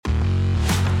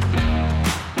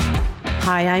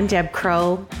Hi, I'm Deb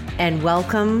Crow, and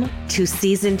welcome to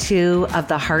Season 2 of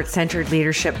the Heart-Centered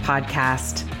Leadership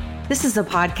Podcast. This is a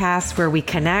podcast where we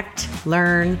connect,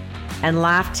 learn, and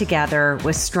laugh together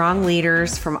with strong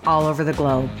leaders from all over the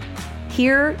globe.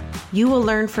 Here, you will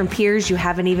learn from peers you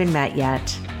haven't even met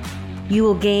yet. You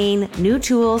will gain new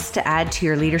tools to add to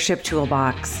your leadership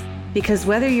toolbox, because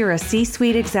whether you're a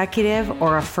C-suite executive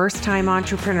or a first-time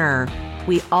entrepreneur,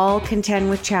 we all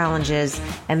contend with challenges,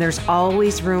 and there's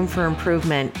always room for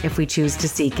improvement if we choose to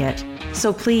seek it.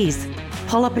 So please,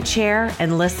 pull up a chair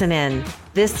and listen in.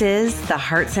 This is the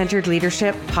Heart-Centered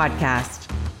Leadership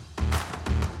Podcast.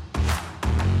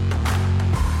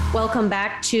 Welcome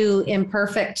back to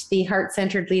Imperfect, the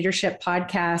Heart-Centered Leadership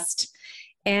Podcast.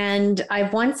 And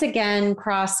I've once again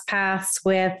crossed paths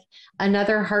with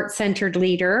another heart-centered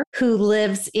leader who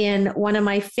lives in one of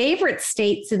my favorite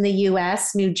states in the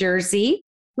U.S., New Jersey.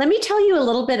 Let me tell you a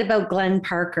little bit about Glenn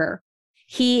Parker.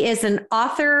 He is an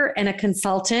author and a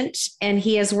consultant, and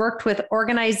he has worked with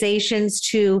organizations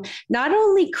to not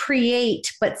only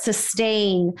create, but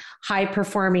sustain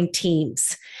high-performing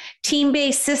teams,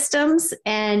 team-based systems,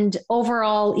 and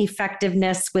overall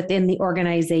effectiveness within the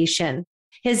organization.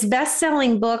 His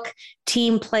best-selling book,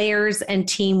 Team Players and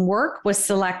Teamwork, was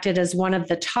selected as one of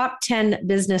the top 10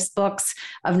 business books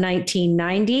of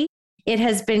 1990. It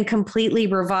has been completely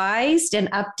revised and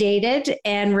updated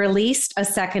and released a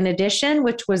second edition,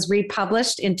 which was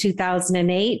republished in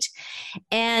 2008.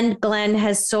 And Glenn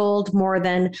has sold more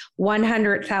than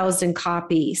 100,000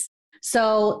 copies.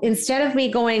 So instead of me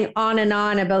going on and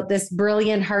on about this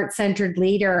brilliant heart-centered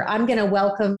leader, I'm going to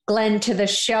welcome Glenn to the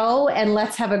show and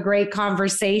let's have a great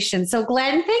conversation. So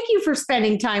Glenn, thank you for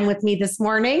spending time with me this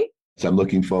morning. So I'm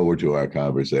looking forward to our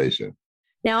conversation.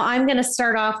 Now I'm going to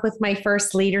start off with my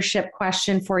first leadership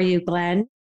question for you, Glenn.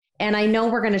 And I know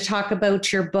we're going to talk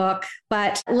about your book,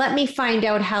 but let me find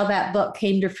out how that book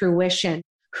came to fruition.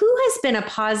 Who has been a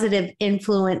positive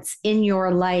influence in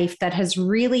your life that has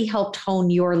really helped hone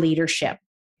your leadership?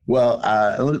 Well,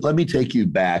 let me take you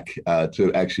back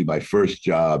to actually my first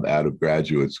job out of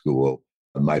graduate school.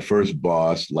 My first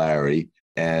boss, Larry,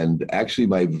 and actually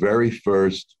my very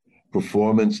first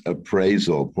performance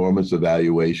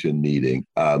evaluation meeting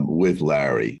with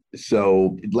Larry.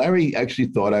 So Larry actually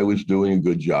thought I was doing a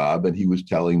good job, and he was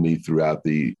telling me throughout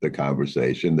the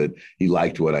conversation that he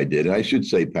liked what I did. And I should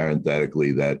say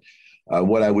parenthetically that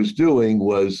what I was doing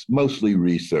was mostly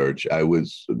research. I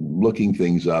was looking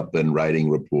things up and writing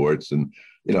reports, and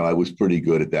I was pretty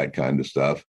good at that kind of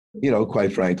stuff.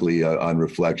 Quite frankly, on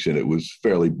reflection, it was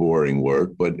fairly boring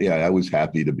work, but yeah, I was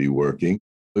happy to be working.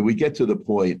 But we get to the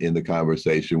point in the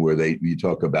conversation where you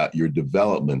talk about your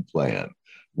development plan.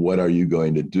 What are you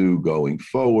going to do going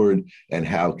forward? And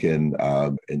how can,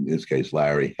 in this case,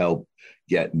 Larry, help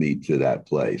get me to that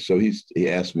place? So he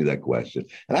asked me that question.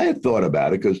 And I had thought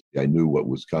about it because I knew what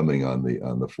was coming on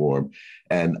the form.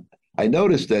 And I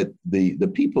noticed that the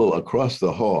people across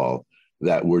the hall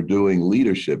that were doing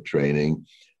leadership training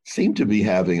seemed to be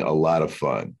having a lot of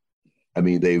fun. I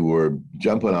mean, they were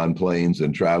jumping on planes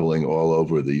and traveling all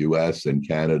over the U.S. and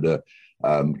Canada,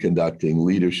 conducting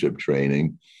leadership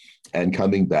training and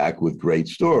coming back with great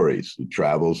stories,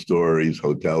 travel stories,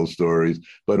 hotel stories,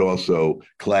 but also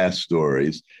class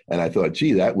stories. And I thought,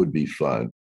 gee, that would be fun.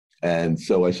 And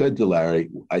so I said to Larry,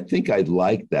 I think I'd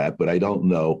like that, but I don't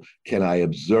know, can I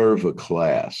observe a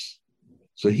class?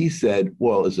 So he said,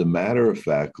 well, as a matter of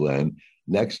fact, Glenn,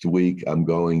 next week I'm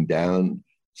going down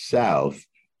south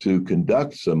to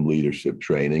conduct some leadership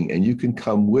training, and you can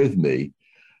come with me,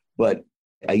 but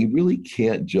I really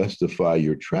can't justify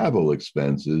your travel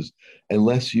expenses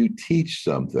unless you teach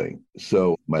something.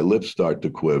 So my lips start to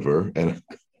quiver,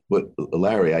 but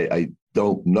Larry, I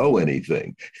don't know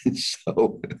anything.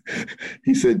 So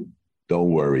he said,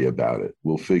 don't worry about it.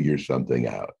 We'll figure something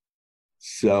out.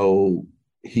 So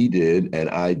he did, and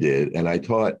I did, and I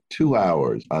taught 2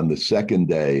 hours on the second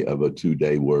day of a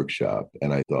 2-day workshop,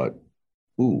 and I thought,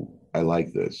 ooh, I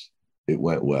like this. It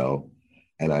went well.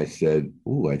 And I said,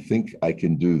 ooh, I think I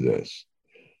can do this.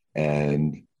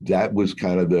 And that was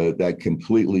kind of that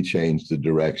completely changed the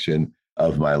direction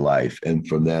of my life. And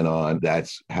from then on,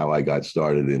 that's how I got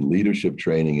started in leadership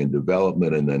training and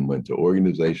development, and then went to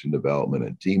organization development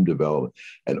and team development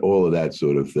and all of that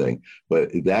sort of thing. But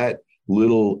that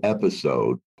little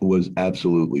episode was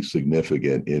absolutely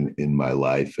significant in my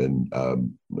life, and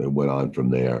it went on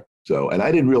from there. So, and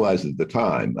I didn't realize at the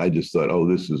time, I just thought, oh,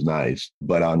 this is nice.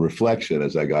 But on reflection,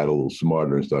 as I got a little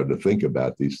smarter and started to think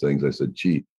about these things, I said,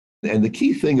 gee. And the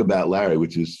key thing about Larry,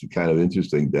 which is kind of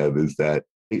interesting, Deb, is that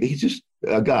he's just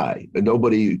a guy. And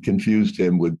nobody confused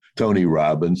him with Tony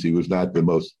Robbins. He was not the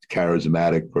most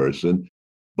charismatic person,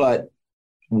 but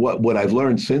what I've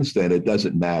learned since then, it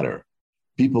doesn't matter.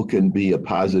 People can be a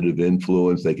positive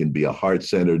influence. They can be a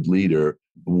heart-centered leader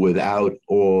without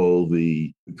all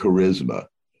the charisma.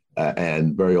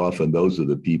 And very often those are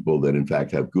the people that in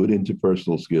fact have good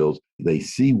interpersonal skills. They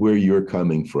see where you're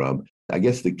coming from. I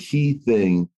guess the key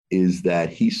thing is that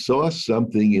he saw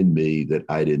something in me that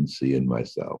I didn't see in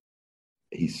myself.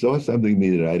 He saw something in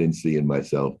me that I didn't see in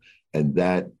myself. And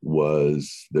that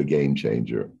was the game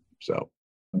changer. So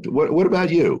what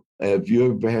about you? Have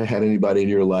you ever had anybody in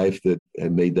your life that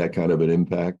had made that kind of an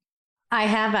impact? I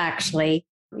have actually.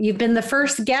 You've been the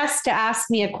first guest to ask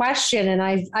me a question, and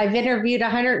I've interviewed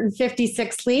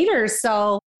 156 leaders.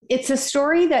 So it's a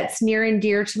story that's near and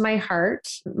dear to my heart.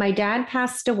 My dad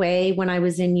passed away when I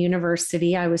was in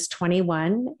university. I was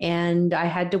 21 and I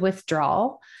had to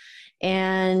withdraw.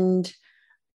 And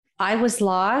I was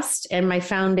lost, and my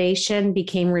foundation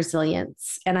became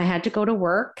resilience. And I had to go to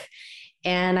work.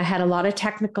 And I had a lot of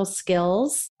technical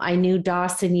skills. I knew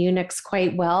DOS and Unix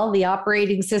quite well, the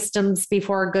operating systems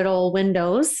before good old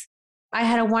Windows. I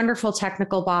had a wonderful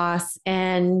technical boss,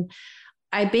 and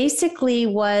I basically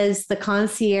was the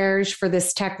concierge for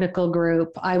this technical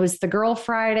group. I was the girl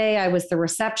Friday, I was the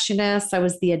receptionist, I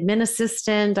was the admin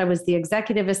assistant, I was the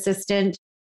executive assistant.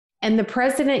 And the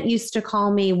president used to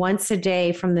call me once a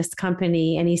day from this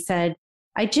company, and he said,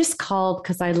 I just called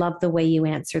because I love the way you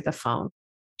answer the phone.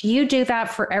 Do you do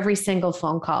that for every single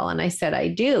phone call? And I said, I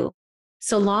do.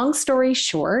 So long story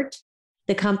short,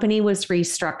 the company was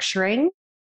restructuring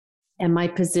and my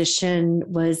position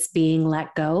was being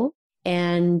let go.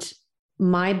 And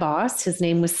my boss, his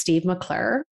name was Steve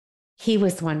McClure, he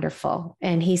was wonderful.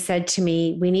 And he said to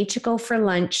me, we need to go for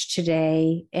lunch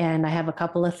today. And I have a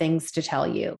couple of things to tell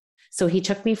you. So he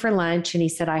took me for lunch and he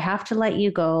said, I have to let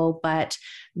you go, but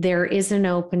there is an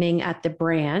opening at the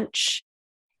branch.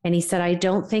 And he said, I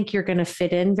don't think you're going to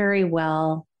fit in very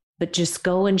well, but just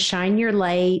go and shine your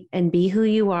light and be who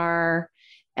you are.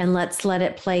 And let's let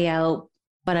it play out.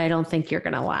 But I don't think you're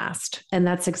going to last. And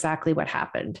that's exactly what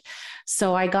happened.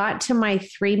 So I got to my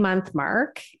 3-month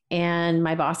mark, and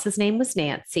my boss's name was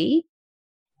Nancy.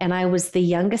 And I was the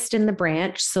youngest in the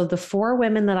branch. So the 4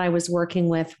 women that I was working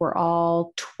with were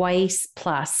all twice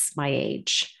plus my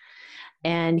age.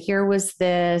 And here was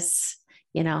this,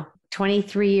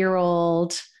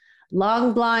 23-year-old,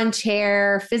 long blonde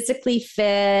hair, physically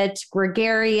fit,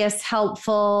 gregarious,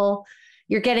 helpful.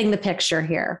 You're getting the picture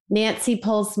here. Nancy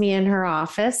pulls me in her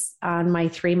office on my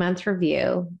 3-month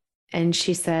review, and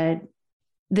she said,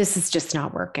 this is just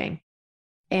not working.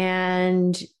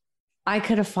 And I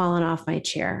could have fallen off my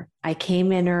chair. I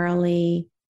came in early.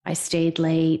 I stayed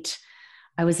late.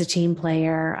 I was a team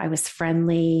player. I was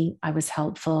friendly. I was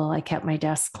helpful. I kept my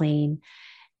desk clean.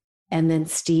 And then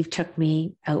Steve took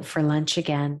me out for lunch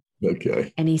again.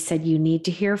 Okay. And he said, you need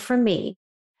to hear from me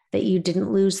that you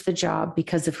didn't lose the job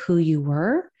because of who you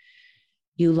were.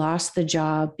 You lost the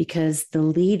job because the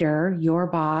leader, your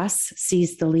boss,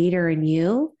 sees the leader in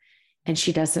you, and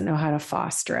she doesn't know how to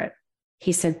foster it.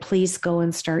 He said, please go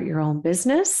and start your own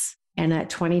business. And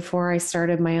at 24, I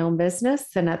started my own business.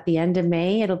 And at the end of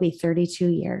May, it'll be 32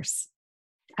 years.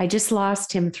 I just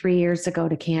lost him 3 years ago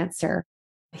to cancer.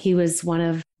 He was one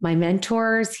of my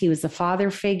mentors. He was a father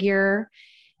figure.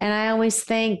 And I always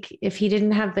think if he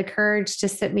didn't have the courage to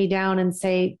sit me down and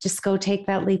say, just go take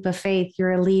that leap of faith,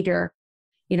 you're a leader,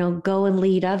 go and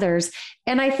lead others.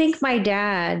 And I think my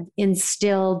dad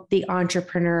instilled the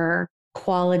entrepreneur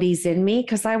qualities in me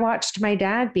because I watched my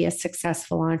dad be a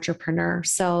successful entrepreneur.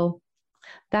 So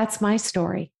that's my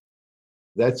story.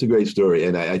 That's a great story.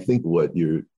 And I think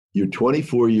you're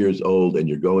 24 years old and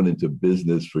you're going into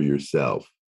business for yourself.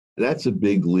 That's a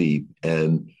big leap.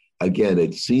 And again,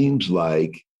 it seems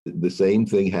like the same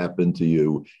thing happened to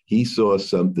you. He saw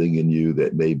something in you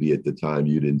that maybe at the time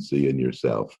you didn't see in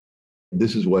yourself.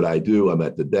 This is what I do. I'm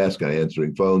at the desk, I'm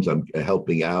answering phones, I'm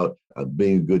helping out, I'm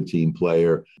being a good team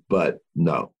player. But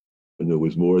no, there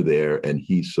was more there, and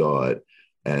he saw it.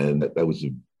 And that was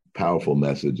a powerful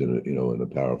message and a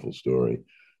powerful story.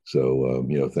 So,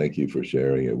 thank you for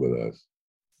sharing it with us.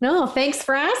 No, thanks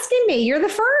for asking me. You're the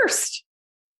first.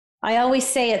 I always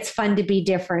say it's fun to be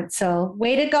different. So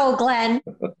way to go, Glenn.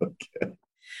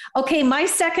 Okay, my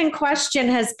second question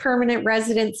has permanent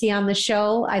residency on the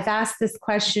show. I've asked this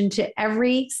question to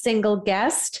every single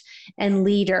guest and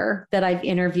leader that I've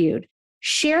interviewed.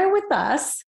 Share with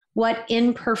us what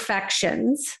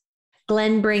imperfections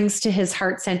Glenn brings to his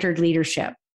heart-centered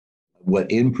leadership.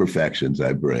 What imperfections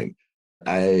I bring.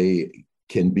 I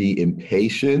can be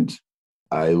impatient.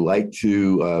 I like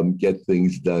to get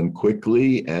things done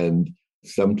quickly, and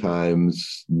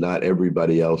sometimes not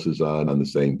everybody else is on the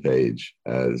same page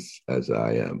as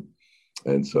I am.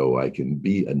 And so I can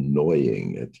be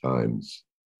annoying at times.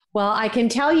 Well, I can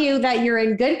tell you that you're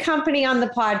in good company on the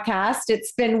podcast.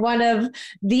 It's been one of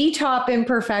the top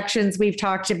imperfections we've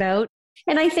talked about.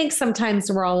 And I think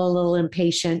sometimes we're all a little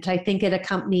impatient. I think it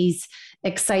accompanies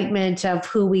excitement of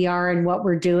who we are and what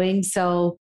we're doing.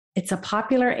 So it's a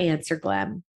popular answer,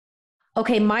 Glenn.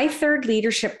 Okay, my third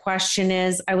leadership question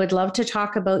is I would love to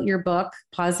talk about your book,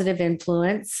 Positive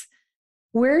Influence.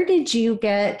 Where did you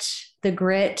get the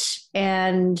grit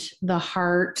and the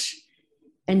heart?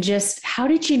 And just how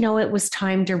did you know it was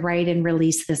time to write and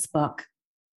release this book?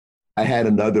 I had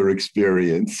another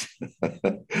experience.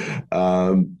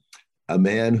 A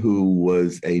man who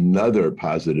was another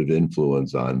positive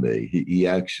influence on me. He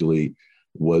actually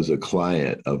was a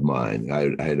client of mine.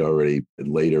 I had already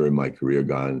later in my career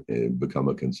gone and become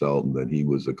a consultant, and he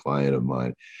was a client of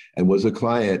mine and was a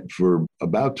client for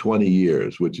about 20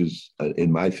 years, which is in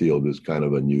my field is kind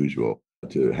of unusual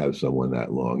to have someone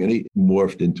that long. And he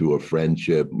morphed into a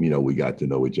friendship. We got to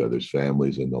know each other's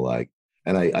families and the like.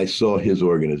 And I saw his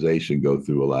organization go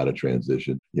through a lot of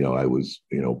transition. I was,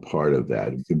 part of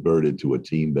that, converted to a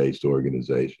team-based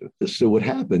organization. So what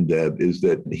happened, Deb, is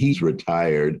that he's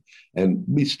retired and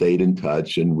we stayed in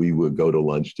touch and we would go to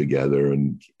lunch together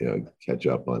and catch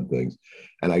up on things.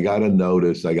 And I got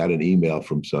an email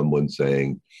from someone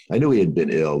saying, I knew he had been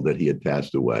ill, that he had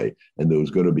passed away, and there was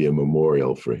going to be a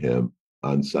memorial for him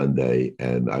on Sunday,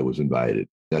 and I was invited.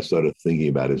 I started thinking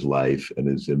about his life and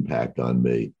his impact on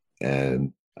me.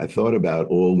 And I thought about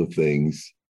all the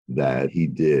things that he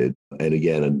did. And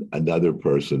again, another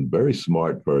person, very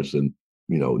smart person,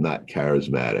 not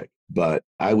charismatic, but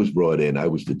I was brought in, I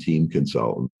was the team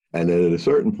consultant. And then at a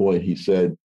certain point, he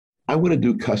said, I want to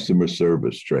do customer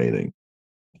service training.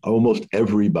 Almost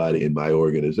everybody in my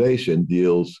organization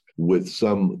deals with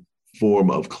some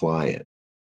form of client,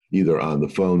 either on the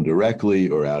phone directly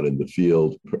or out in the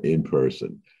field in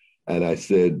person. And I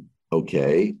said,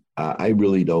 okay, I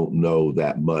really don't know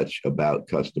that much about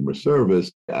customer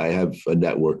service. I have a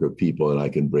network of people and I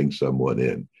can bring someone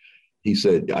in. He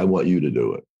said, I want you to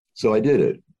do it. So I did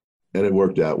it. And it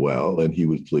worked out well, and he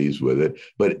was pleased with it.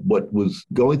 But what was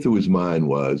going through his mind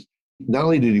was, not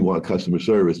only did he want customer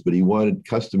service, but he wanted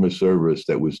customer service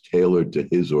that was tailored to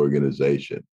his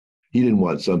organization. He didn't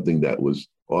want something that was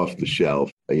off the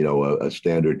shelf, a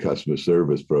standard customer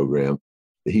service program.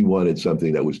 He wanted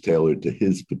something that was tailored to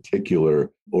his particular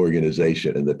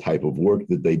organization and the type of work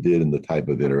that they did and the type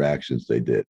of interactions they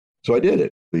did. So I did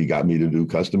it. He got me to do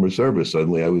customer service.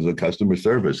 Suddenly I was a customer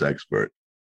service expert.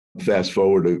 Fast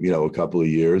forward, a couple of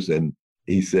years, and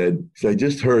he said, so I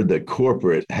just heard that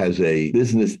corporate has a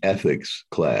business ethics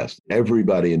class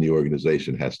everybody in the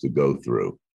organization has to go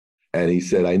through. And he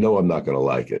said, I know I'm not going to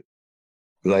like it,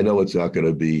 because I know it's not going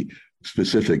to be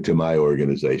specific to my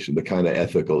organization, the kind of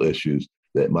ethical issues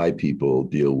that my people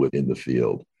deal with in the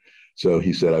field. So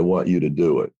he said, I want you to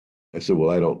do it. I said, well,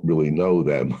 I don't really know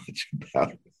that much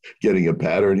about getting a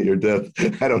pattern here, Deb.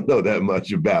 I don't know that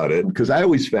much about it, because I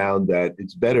always found that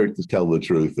it's better to tell the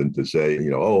truth than to say,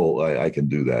 I can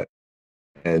do that.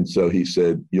 And so he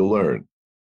said, you'll learn.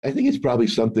 I think it's probably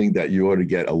something that you ought to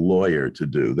get a lawyer to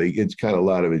do. It's kind of a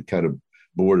lot of it kind of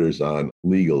borders on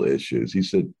legal issues. He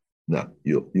said, no,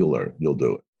 you'll learn, you'll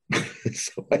do it.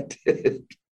 So I did.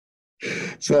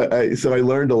 So I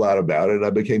learned a lot about it.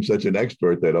 I became such an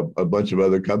expert that a bunch of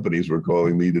other companies were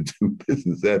calling me to do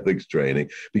business ethics training,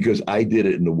 because I did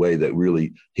it in a way that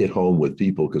really hit home with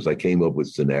people, because I came up with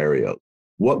scenarios.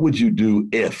 What would you do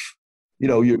if,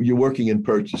 you're working in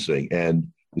purchasing and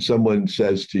someone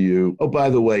says to you, oh,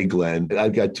 by the way, Glenn,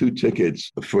 I've got 2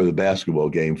 tickets for the basketball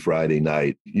game Friday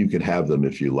night. You can have them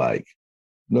if you like.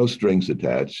 No strings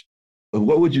attached.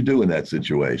 What would you do in that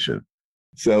situation?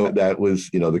 So that was,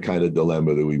 the kind of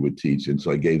dilemma that we would teach. And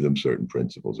so I gave them certain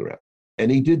principles around. And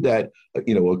he did that,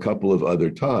 a couple of other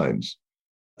times.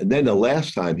 And then the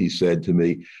last time he said to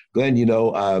me, Glenn,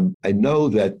 I know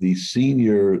that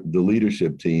the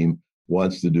leadership team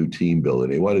wants to do team building.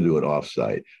 They want to do an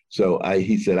offsite. So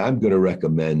he said, I'm going to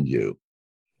recommend you.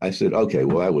 I said, okay,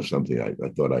 well, that was something I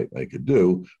thought I could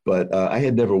do, but I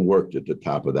had never worked at the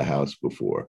top of the house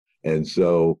before. And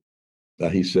so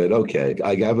he said, okay,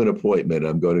 I have an appointment.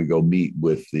 I'm going to go meet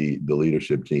with the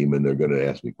leadership team, and they're going to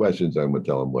ask me questions. I'm going to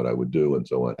tell them what I would do and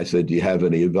so on. I said, do you have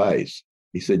any advice?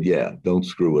 He said, yeah, don't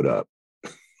screw it up.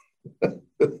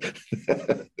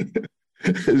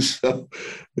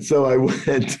 So I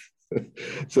went,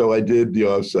 so I did the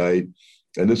offsite,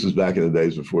 and this was back in the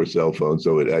days before cell phones.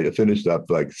 So I finished up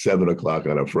like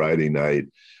 7:00 on a Friday night,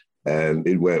 and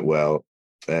it went well.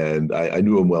 And I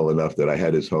knew him well enough that I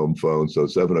had his home phone. So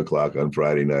 7 o'clock on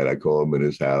Friday night, I called him in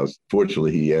his house.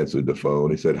 Fortunately, he answered the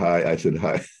phone. He said, "Hi." I said,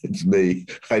 "Hi, it's me.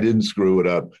 I didn't screw it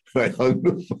up." I hung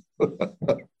the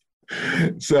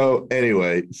phone. So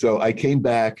anyway, so I came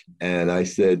back and I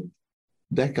said,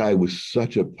 that guy was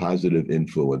such a positive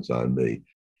influence on me.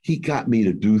 He got me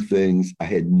to do things I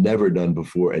had never done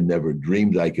before and never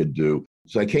dreamed I could do.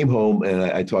 So I came home and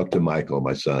I talked to Michael,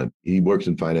 my son. He works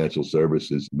in financial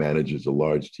services, manages a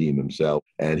large team himself,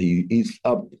 and he's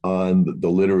up on the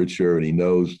literature and he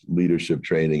knows leadership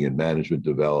training and management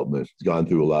development. He's gone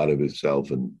through a lot of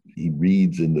himself and he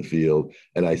reads in the field.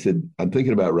 And I said, I'm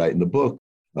thinking about writing a book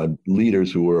on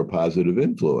leaders who were a positive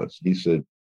influence. He said,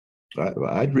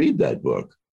 I'd read that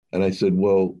book. And I said,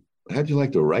 well, how'd you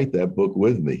like to write that book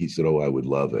with me? He said, oh, I would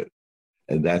love it.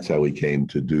 And that's how we came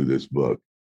to do this book.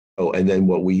 Oh, and then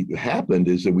what happened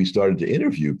is that we started to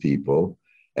interview people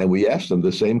and we asked them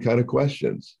the same kind of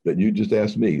questions that you just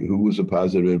asked me. Who was a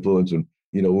positive influence? And,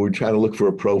 we're trying to look for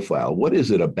a profile. What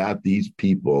is it about these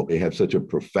people? They have such a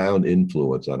profound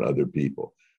influence on other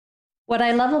people. What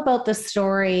I love about the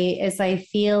story is I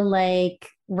feel like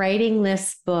writing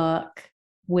this book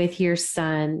with your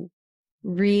son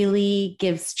really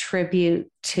gives tribute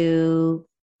to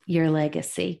your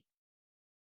legacy.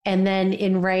 And then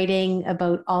in writing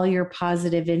about all your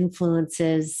positive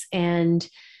influences and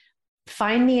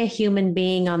finding a human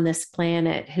being on this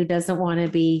planet who doesn't want to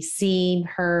be seen,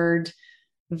 heard,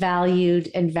 valued,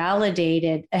 and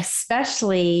validated,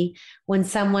 especially when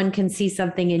someone can see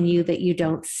something in you that you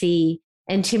don't see.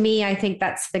 And to me, I think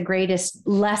that's the greatest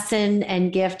lesson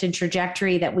and gift and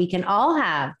trajectory that we can all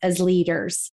have as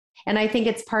leaders. And I think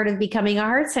it's part of becoming a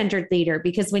heart-centered leader,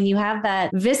 because when you have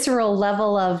that visceral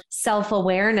level of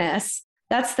self-awareness,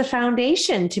 that's the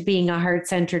foundation to being a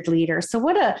heart-centered leader. So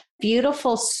what a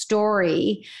beautiful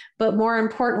story. But more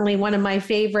importantly, one of my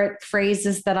favorite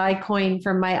phrases that I coined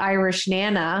from my Irish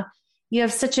Nana, you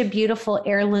have such a beautiful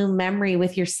heirloom memory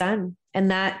with your son.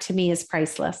 And that to me is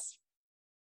priceless.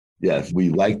 Yes, we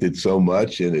liked it so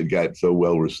much and it got so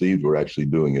well received. We're actually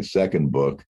doing a second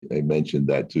book. I mentioned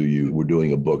that to you. We're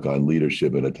doing a book on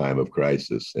leadership in a time of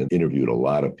crisis and interviewed a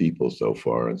lot of people so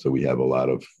far. And so we have a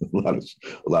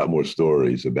lot more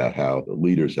stories about how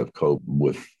leaders have coped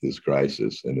with this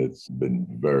crisis. And it's been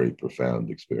a very profound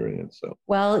experience. So,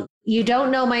 well, you don't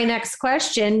know my next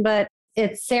question, but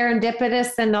it's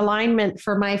serendipitous and alignment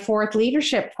for my fourth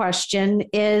leadership question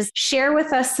is share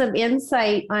with us some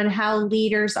insight on how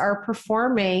leaders are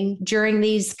performing during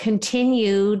these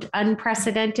continued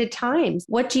unprecedented times.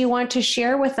 What do you want to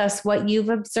share with us, what you've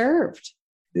observed?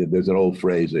 There's an old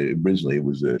phrase, originally it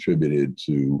was attributed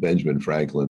to Benjamin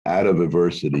Franklin, out of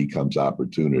adversity comes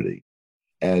opportunity.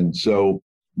 And so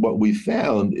what we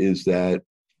found is that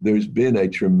there's been a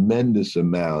tremendous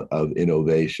amount of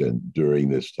innovation during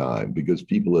this time because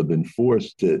people have been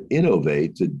forced to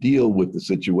innovate to deal with the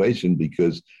situation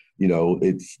because,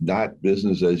 it's not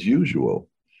business as usual.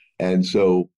 And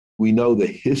so we know the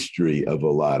history of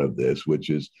a lot of this, which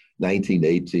is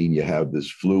 1918, you have this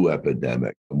flu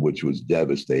epidemic, which was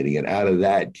devastating. And out of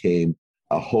that came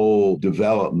a whole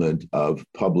development of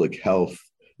public health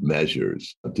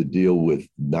measures to deal with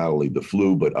not only the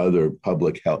flu, but other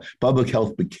public health. Public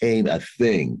health became a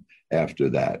thing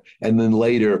after that. And then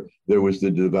later, there was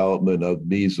the development of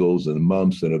measles and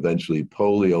mumps and eventually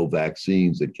polio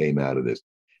vaccines that came out of this.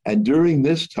 And during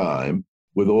this time,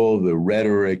 with all the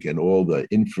rhetoric and all the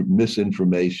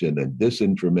misinformation and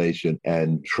disinformation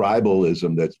and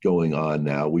tribalism that's going on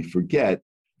now, we forget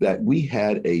that we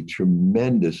had a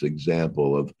tremendous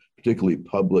example of particularly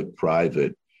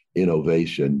public-private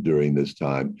innovation during this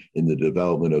time in the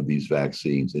development of these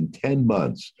vaccines. In 10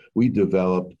 months, we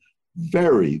developed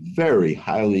very, very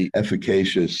highly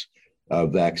efficacious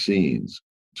vaccines,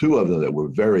 two of them that were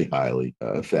very highly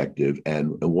effective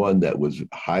and one that was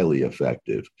highly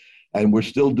effective. And we're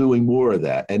still doing more of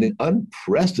that. And in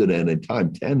unprecedented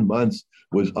time, 10 months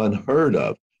was unheard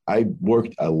of. I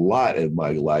worked a lot in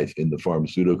my life in the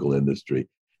pharmaceutical industry,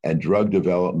 and drug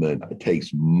development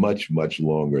takes much, much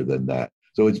longer than that.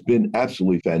 So it's been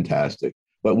absolutely fantastic.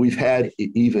 But we've had,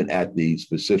 even at the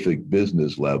specific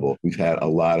business level, we've had a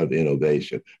lot of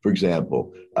innovation. For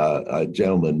example, a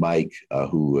gentleman, Mike,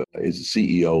 who is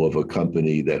the CEO of a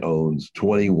company that owns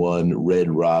 21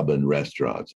 Red Robin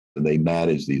restaurants, and they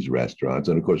manage these restaurants.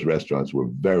 And of course, restaurants were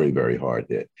very, very hard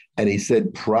hit. And he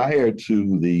said prior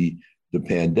to the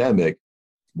pandemic,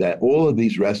 that all of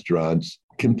these restaurants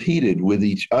competed with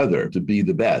each other to be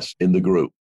the best in the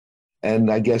group.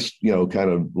 And I guess, kind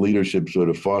of leadership sort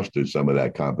of fostered some of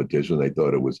that competition. They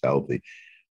thought it was healthy.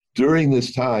 During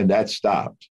this time, that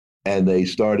stopped. and they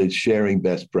started sharing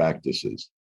best practices.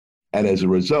 And as a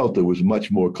result, there was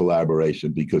much more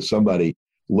collaboration because somebody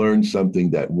learned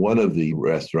something that one of the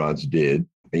restaurants did,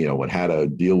 and how to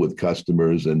deal with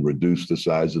customers and reduce the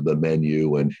size of the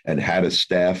menu and how to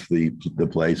staff the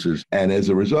places. And as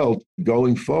a result,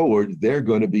 going forward, they're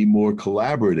going to be more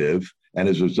collaborative and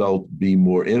as a result, be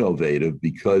more innovative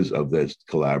because of this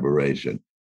collaboration.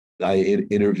 I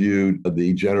interviewed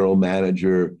the general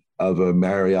manager of a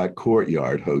Marriott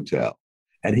Courtyard hotel.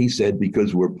 And he said,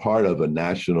 because we're part of a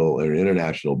national or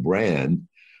international brand,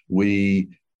 we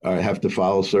have to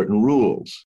follow certain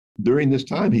rules. During this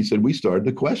time, he said, we started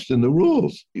to question the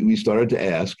rules. We started to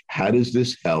ask, how does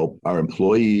this help our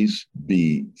employees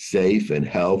be safe and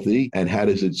healthy? And how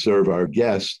does it serve our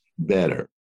guests better?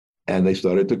 And they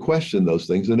started to question those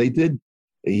things. And they did.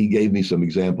 He gave me some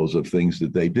examples of things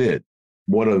that they did.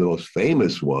 One of the most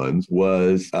famous ones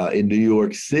was in New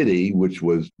York City, which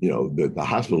was, the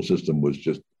hospital system was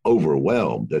just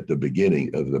overwhelmed at the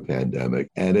beginning of the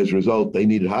pandemic. And as a result, they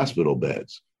needed hospital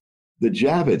beds. The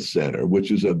Javits Center, which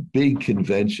is a big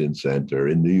convention center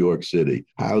in New York City,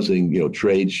 housing,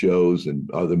 trade shows and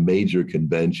other major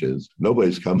conventions.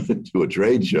 Nobody's coming to a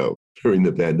trade show during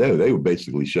the pandemic. They were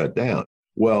basically shut down.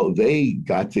 Well, they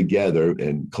got together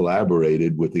and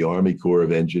collaborated with the Army Corps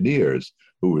of Engineers,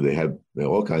 they have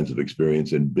all kinds of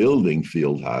experience in building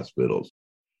field hospitals.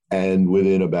 And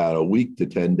within about a week to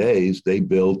 10 days, they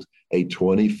built a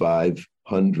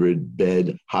 2,500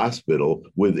 bed hospital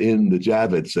within the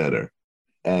Javits Center.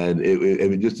 And it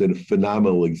was just a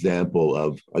phenomenal example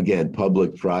of, again,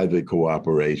 public-private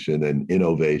cooperation and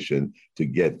innovation to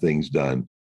get things done.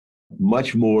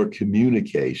 Much more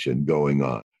communication going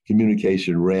on.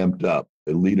 Communication ramped up.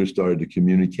 The leaders started to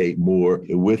communicate more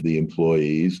with the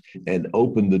employees and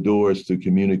opened the doors to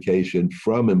communication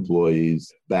from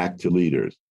employees back to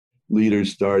leaders.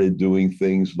 Leaders started doing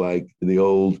things like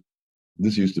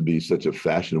this used to be such a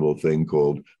fashionable thing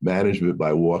called management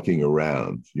by walking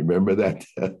around. You remember that?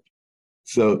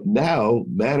 So now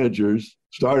managers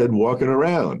started walking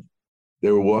around.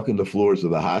 They were walking the floors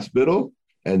of the hospital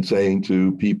and saying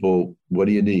to people, what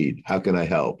do you need? How can I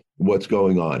help? What's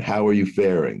going on? How are you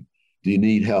faring? Do you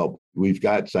need help? We've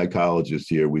got psychologists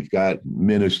here. We've got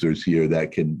ministers here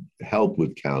that can help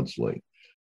with counseling.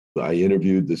 I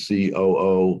interviewed the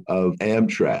COO of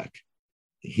Amtrak.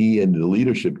 He and the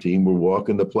leadership team were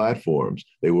walking the platforms.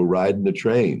 They were riding the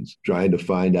trains, trying to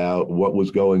find out what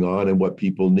was going on and what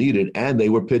people needed, and they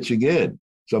were pitching in.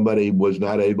 Somebody was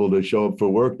not able to show up for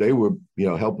work. They were,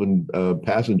 helping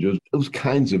passengers. Those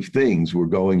kinds of things were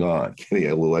going on. Getting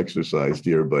a little exercised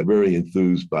here, but very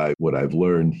enthused by what I've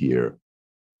learned here.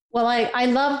 Well, I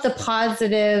love the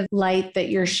positive light that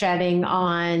you're shedding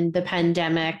on the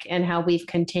pandemic and how we've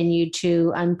continued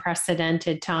to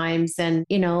unprecedented times. And,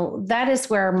 that is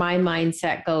where my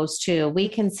mindset goes too. We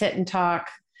can sit and talk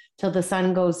till the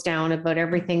sun goes down about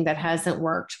everything that hasn't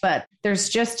worked. But there's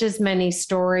just as many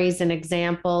stories and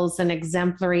examples and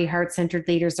exemplary heart-centered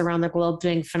leaders around the globe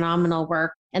doing phenomenal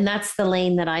work. And that's the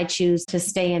lane that I choose to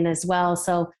stay in as well.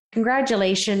 So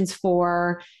congratulations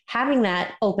for having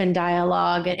that open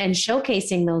dialogue and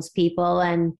showcasing those people.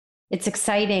 And it's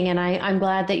exciting. And I'm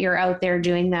glad that you're out there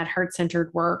doing that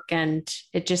heart-centered work. And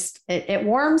it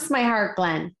warms my heart,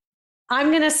 Glenn. I'm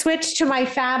going to switch to my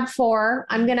Fab Four.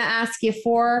 I'm going to ask you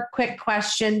 4 quick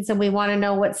questions, and we want to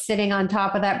know what's sitting on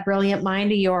top of that brilliant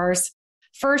mind of yours.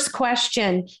 First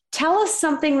question, tell us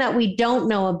something that we don't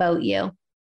know about you.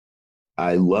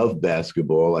 I love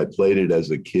basketball. I played it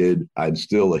as a kid. I'm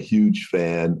still a huge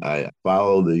fan. I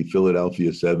follow the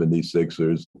Philadelphia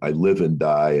 76ers. I live and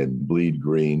die and bleed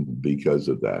green because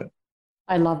of that.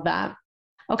 I love that.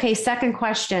 Okay, second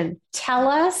question. Tell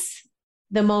us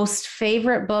the most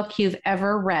favorite book you've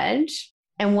ever read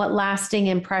and what lasting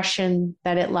impression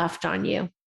that it left on you.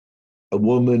 A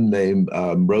woman named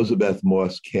Rosabeth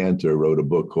Moss Kanter wrote a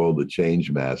book called The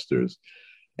Change Masters.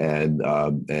 And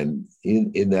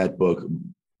in that book,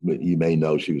 you may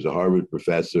know she was a Harvard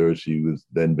professor. She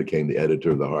then became the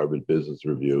editor of the Harvard Business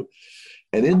Review.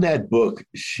 And in that book,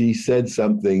 she said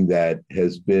something that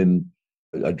has been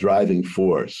a driving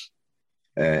force.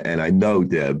 And I know,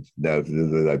 Deb, now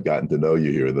that I've gotten to know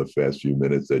you here in the past few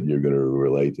minutes, that you're going to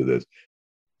relate to this.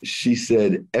 She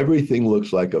said, everything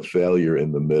looks like a failure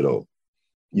in the middle.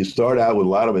 You start out with a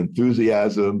lot of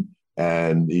enthusiasm,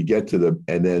 and you get and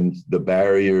then the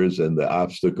barriers and the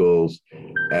obstacles,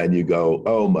 and you go,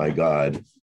 oh my God,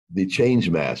 the change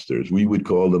masters, we would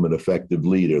call them an effective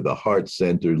leader, the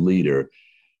heart-centered leader,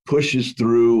 pushes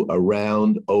through,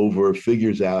 around, over,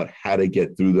 figures out how to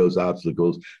get through those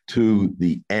obstacles to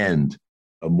the end.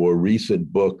 A more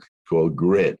recent book called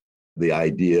Grit the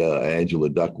idea, Angela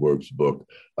Duckworth's book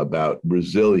about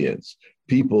resilience.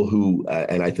 People who,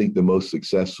 and I think the most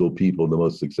successful people, the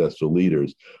most successful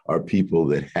leaders are people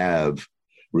that have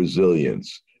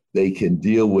resilience. They can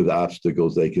deal with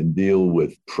obstacles, they can deal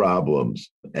with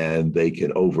problems, and they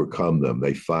can overcome them.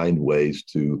 They find ways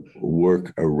to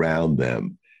work around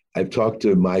them. I've talked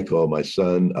to Michael, my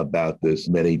son, about this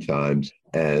many times,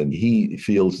 and he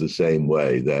feels the same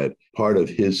way, that part of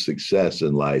his success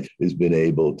in life has been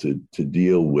able to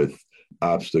deal with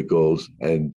obstacles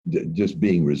and just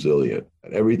being resilient.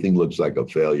 Everything looks like a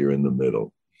failure in the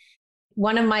middle.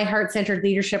 One of my heart-centered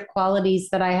leadership qualities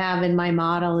that I have in my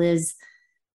model is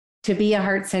to be a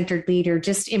heart-centered leader,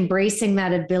 just embracing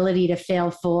that ability to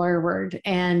fail forward.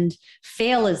 And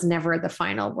fail is never the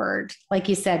final word. Like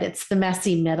you said, it's the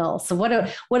messy middle. So what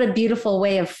a beautiful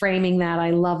way of framing that.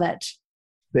 I love it.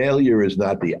 Failure is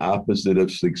not the opposite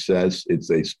of success.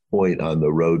 It's a point on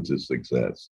the road to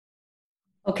success.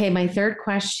 Okay, my third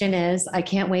question is, I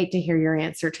can't wait to hear your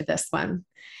answer to this one.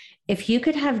 If you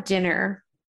could have dinner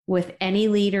with any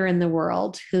leader in the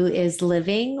world who is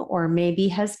living or maybe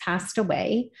has passed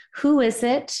away, who is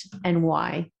it and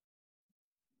why?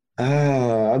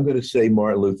 I'm going to say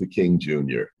Martin Luther King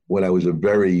Jr. When I was a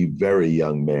very, very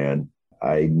young man,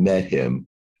 I met him.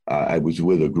 I was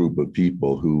with a group of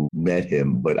people who met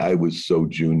him, but I was so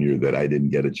junior that I didn't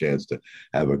get a chance to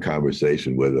have a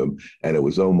conversation with him. And it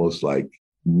was almost like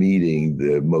meeting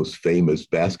the most famous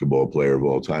basketball player of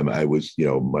all time. I was,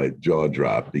 my jaw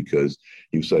dropped because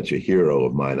he was such a hero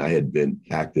of mine. I had been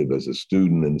active as a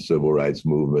student in the civil rights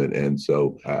movement, and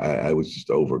so I was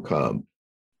just overcome.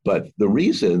 But the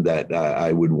reason that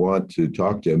I would want to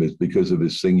talk to him is because of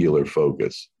his singular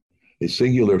focus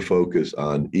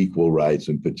on equal rights,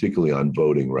 and particularly on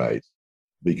voting rights,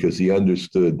 because he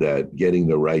understood that getting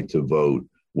the right to vote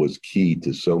was key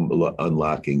to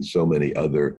unlocking so many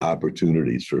other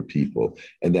opportunities for people.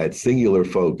 And that singular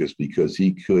focus, because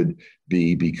he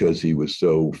was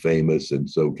so famous and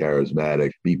so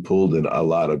charismatic, be pulled in a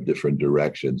lot of different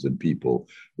directions, and people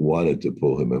wanted to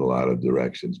pull him in a lot of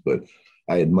directions. But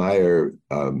I admire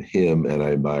him, and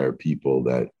I admire people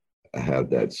that have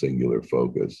that singular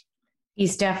focus.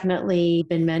 He's definitely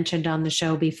been mentioned on the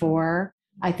show before.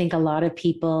 I think a lot of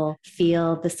people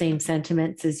feel the same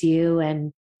sentiments as you,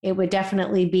 and it would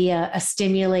definitely be a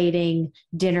stimulating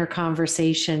dinner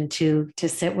conversation to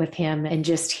sit with him and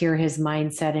just hear his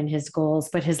mindset and his goals.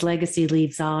 But his legacy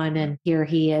lives on, and here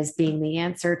he is being the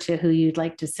answer to who you'd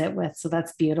like to sit with. So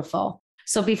that's beautiful.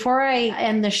 So before I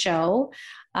end the show,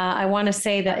 I want to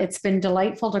say that it's been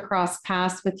delightful to cross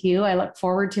paths with you. I look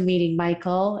forward to meeting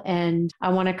Michael, and I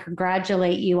want to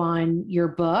congratulate you on your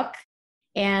book.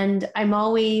 And I'm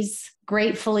always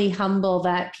gratefully humble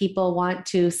that people want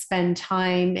to spend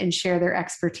time and share their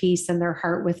expertise and their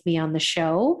heart with me on the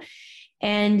show.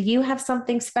 And you have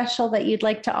something special that you'd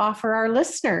like to offer our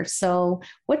listeners. So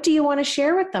what do you want to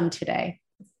share with them today?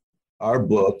 Our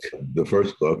book, the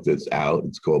first book that's out,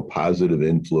 it's called Positive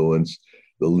Influence: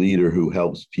 The Leader Who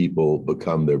Helps People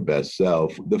Become Their Best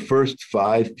Self. The first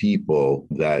 5 people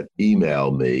that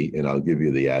email me, and I'll give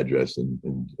you the address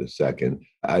in a second,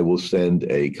 I will send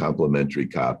a complimentary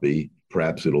copy.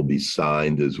 Perhaps it'll be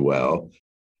signed as well.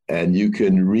 And you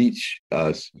can reach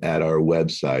us at our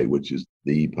website, which is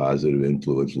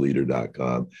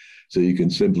thepositiveinfluenceleader.com. So you can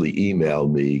simply email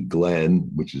me, Glenn,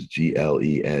 which is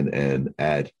GLENN,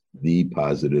 at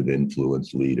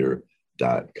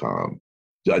thepositiveinfluenceleader.com.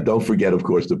 Don't forget, of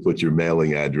course, to put your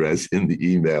mailing address in the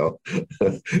email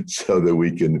so that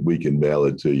we can mail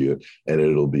it to you, and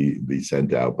it'll be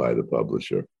sent out by the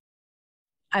publisher.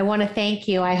 I want to thank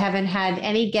you. I haven't had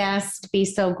any guest be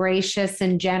so gracious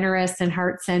and generous and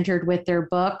heart-centered with their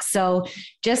book. So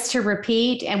just to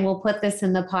repeat, and we'll put this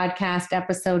in the podcast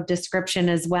episode description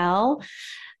as well,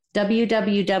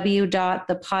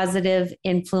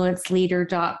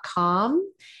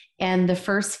 www.thepositiveinfluenceleader.com. And the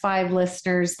first 5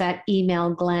 listeners that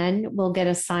email Glenn will get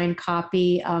a signed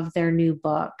copy of their new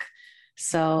book.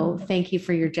 So thank you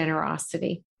for your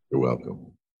generosity. You're welcome.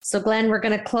 So Glenn, we're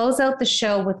going to close out the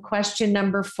show with question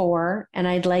number 4. And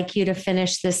I'd like you to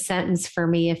finish this sentence for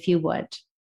me, if you would.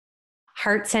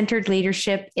 Heart-centered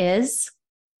leadership is?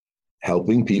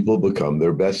 Helping people become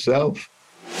their best self.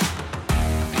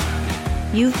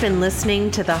 You've been listening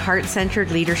to the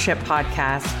Heart-Centered Leadership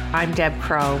Podcast. I'm Deb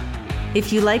Crow.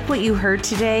 If you like what you heard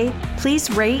today, please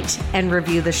rate and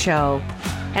review the show.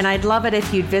 And I'd love it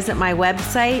if you'd visit my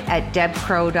website at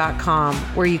debcrow.com,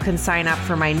 where you can sign up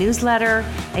for my newsletter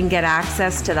and get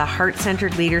access to the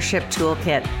Heart-Centered Leadership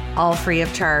Toolkit, all free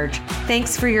of charge.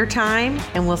 Thanks for your time,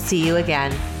 and we'll see you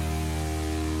again.